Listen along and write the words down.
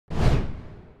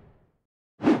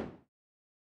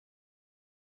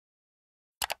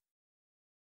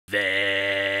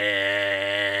Fans.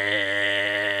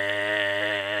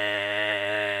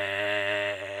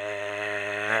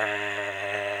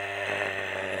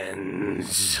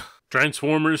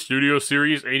 Transformers Studio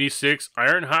Series 86,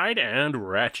 Ironhide, and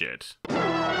Ratchet.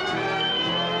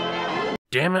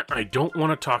 Damn it, I don't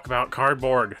want to talk about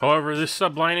cardboard. However, this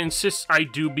subline insists I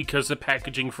do because the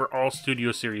packaging for all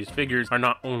Studio Series figures are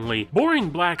not only boring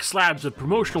black slabs of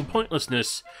promotional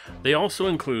pointlessness, they also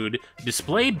include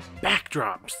display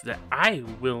backdrops that I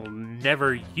will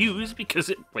never use because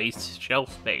it wastes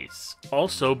shelf space.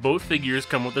 Also, both figures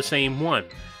come with the same one,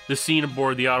 the scene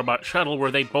aboard the Autobot shuttle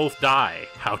where they both die.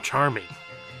 How charming.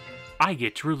 I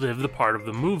get to relive the part of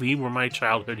the movie where my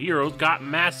childhood heroes got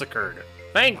massacred.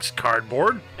 Thanks,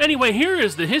 cardboard! Anyway, here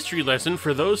is the history lesson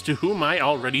for those to whom I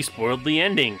already spoiled the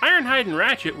ending. Ironhide and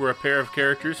Ratchet were a pair of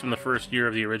characters from the first year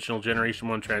of the original Generation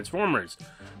 1 Transformers,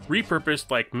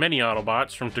 repurposed like many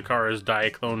Autobots from Takara's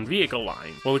Diaclone vehicle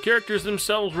line. While the characters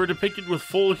themselves were depicted with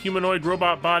full humanoid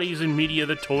robot bodies in media,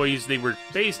 the toys they were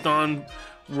based on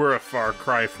were a far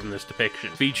cry from this depiction,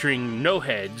 featuring no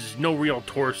heads, no real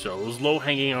torsos,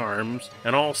 low-hanging arms,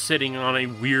 and all sitting on a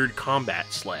weird combat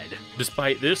sled.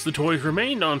 Despite this, the toys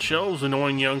remained on shelves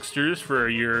annoying youngsters for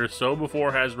a year or so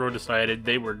before Hasbro decided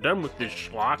they were done with this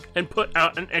schlock and put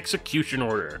out an execution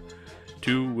order,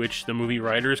 to which the movie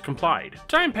writers complied.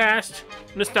 Time passed,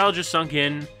 nostalgia sunk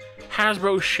in,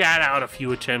 Hasbro shat out a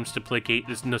few attempts to placate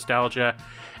this nostalgia,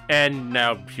 and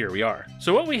now here we are.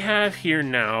 So what we have here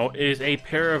now is a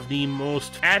pair of the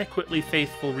most adequately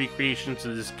faithful recreations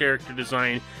of this character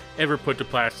design ever put to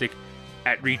plastic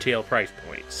at retail price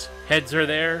points. Heads are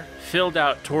there, filled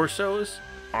out torsos,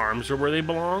 arms are where they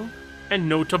belong, and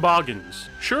no toboggans.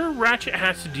 Sure, Ratchet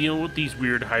has to deal with these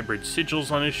weird hybrid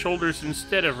sigils on his shoulders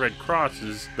instead of red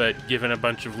crosses, but given a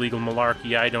bunch of legal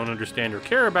malarkey I don't understand or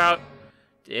care about,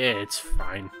 it's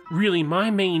fine. Really, my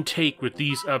main take with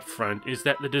these up front is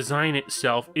that the design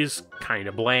itself is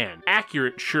kinda bland.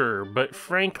 Accurate, sure, but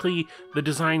frankly, the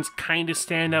designs kinda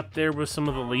stand up there with some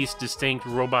of the least distinct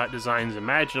robot designs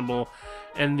imaginable,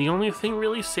 and the only thing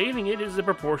really saving it is the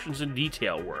proportions and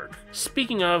detail work.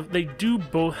 Speaking of, they do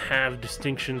both have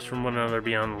distinctions from one another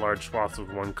beyond the large swaths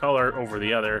of one color over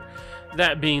the other,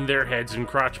 that being their heads and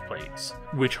crotch plates,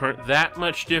 which aren't that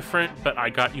much different, but I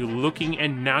got you looking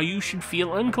and now you should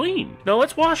feel unclean. Now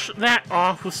let's wash that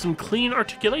off with some clean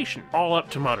articulation, all up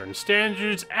to modern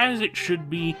standards as it should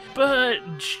be, but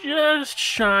just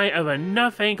shy of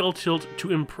enough ankle tilt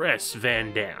to impress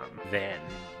Van Damme.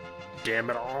 Damn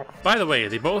it all. By the way,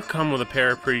 they both come with a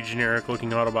pair of pretty generic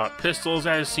looking Autobot pistols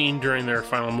as seen during their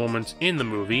final moments in the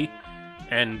movie,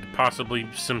 and possibly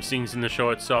some scenes in the show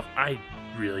itself. I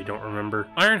really don't remember.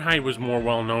 Ironhide was more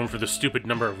well known for the stupid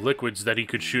number of liquids that he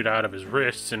could shoot out of his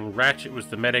wrists, and Ratchet was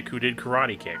the medic who did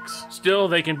karate kicks. Still,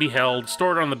 they can be held,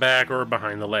 stored on the back or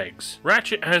behind the legs.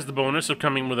 Ratchet has the bonus of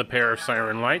coming with a pair of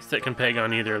siren lights that can peg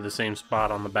on either of the same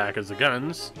spot on the back as the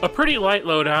guns. A pretty light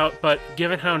loadout, but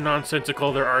given how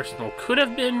nonsensical their arsenal could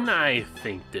have been, I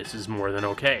think this is more than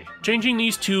okay. Changing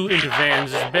these two into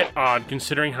vans is a bit odd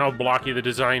considering how blocky the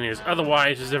design is,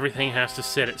 otherwise as everything has to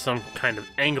sit at some kind of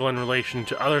angle in relation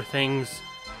to other things,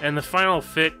 and the final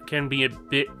fit can be a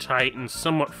bit tight and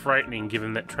somewhat frightening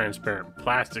given that transparent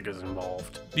plastic is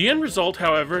involved. The end result,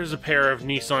 however, is a pair of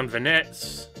Nissan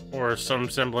Venettes, or some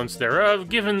semblance thereof,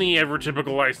 given the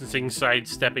ever-typical licensing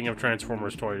sidestepping of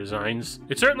Transformers toy designs.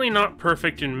 It's certainly not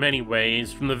perfect in many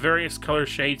ways, from the various color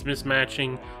shades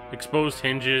mismatching, exposed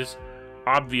hinges,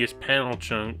 obvious panel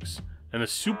chunks, and the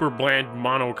super bland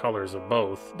monocolors of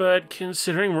both. But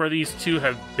considering where these two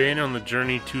have been on the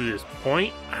journey to this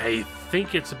point, I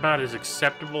think it's about as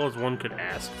acceptable as one could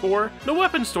ask for. The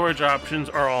weapon storage options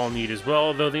are all neat as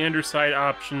well, though the underside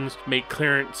options make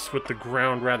clearance with the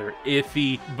ground rather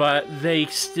iffy, but they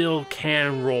still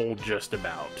can roll just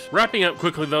about. Wrapping up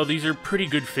quickly though, these are pretty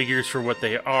good figures for what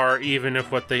they are, even if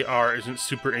what they are isn't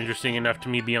super interesting enough to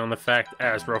me beyond the fact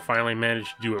that Hasbro finally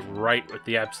managed to do it right with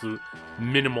the absolute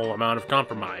minimal amount of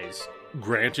compromise.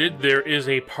 Granted, there is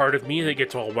a part of me that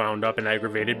gets all wound up and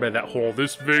aggravated by that whole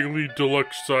this vaguely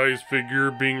deluxe size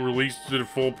figure being released at a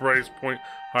full price point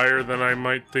higher than I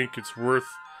might think it's worth.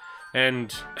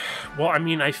 And, well, I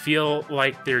mean, I feel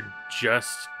like they're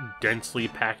just densely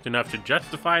packed enough to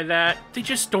justify that. They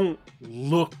just don't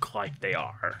look like they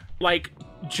are. Like,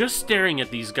 just staring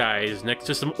at these guys next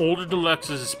to some older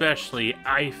deluxes especially,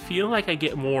 I feel like I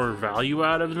get more value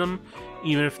out of them,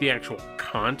 even if the actual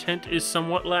content is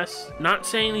somewhat less. Not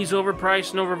saying these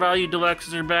overpriced and overvalued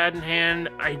deluxes are bad in hand,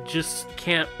 I just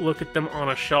can't look at them on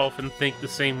a shelf and think the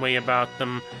same way about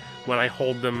them when I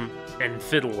hold them and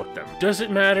fiddle with them. Does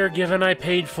it matter, given I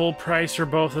paid full price for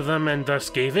both of them and thus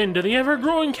gave in to the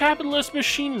ever-growing capitalist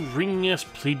machine, ringing us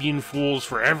plebeian fools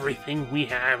for everything we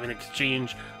have in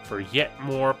exchange for yet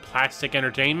more plastic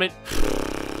entertainment?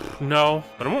 No,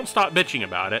 but I won't stop bitching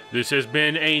about it. This has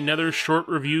been another short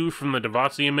review from the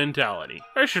Devotsia mentality.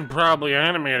 I should probably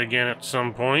animate again at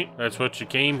some point. That's what you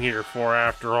came here for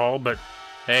after all, but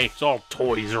hey, it's all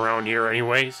toys around here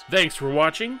anyways. Thanks for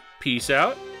watching, peace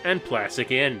out, and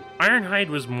plastic in. Ironhide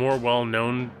was more well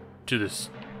known to this...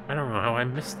 I don't know how I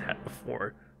missed that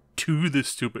before. To the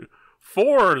stupid.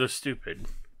 For the stupid.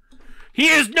 He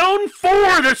is known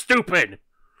for the stupid!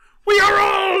 We are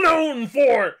all known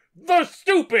for the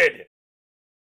stupid!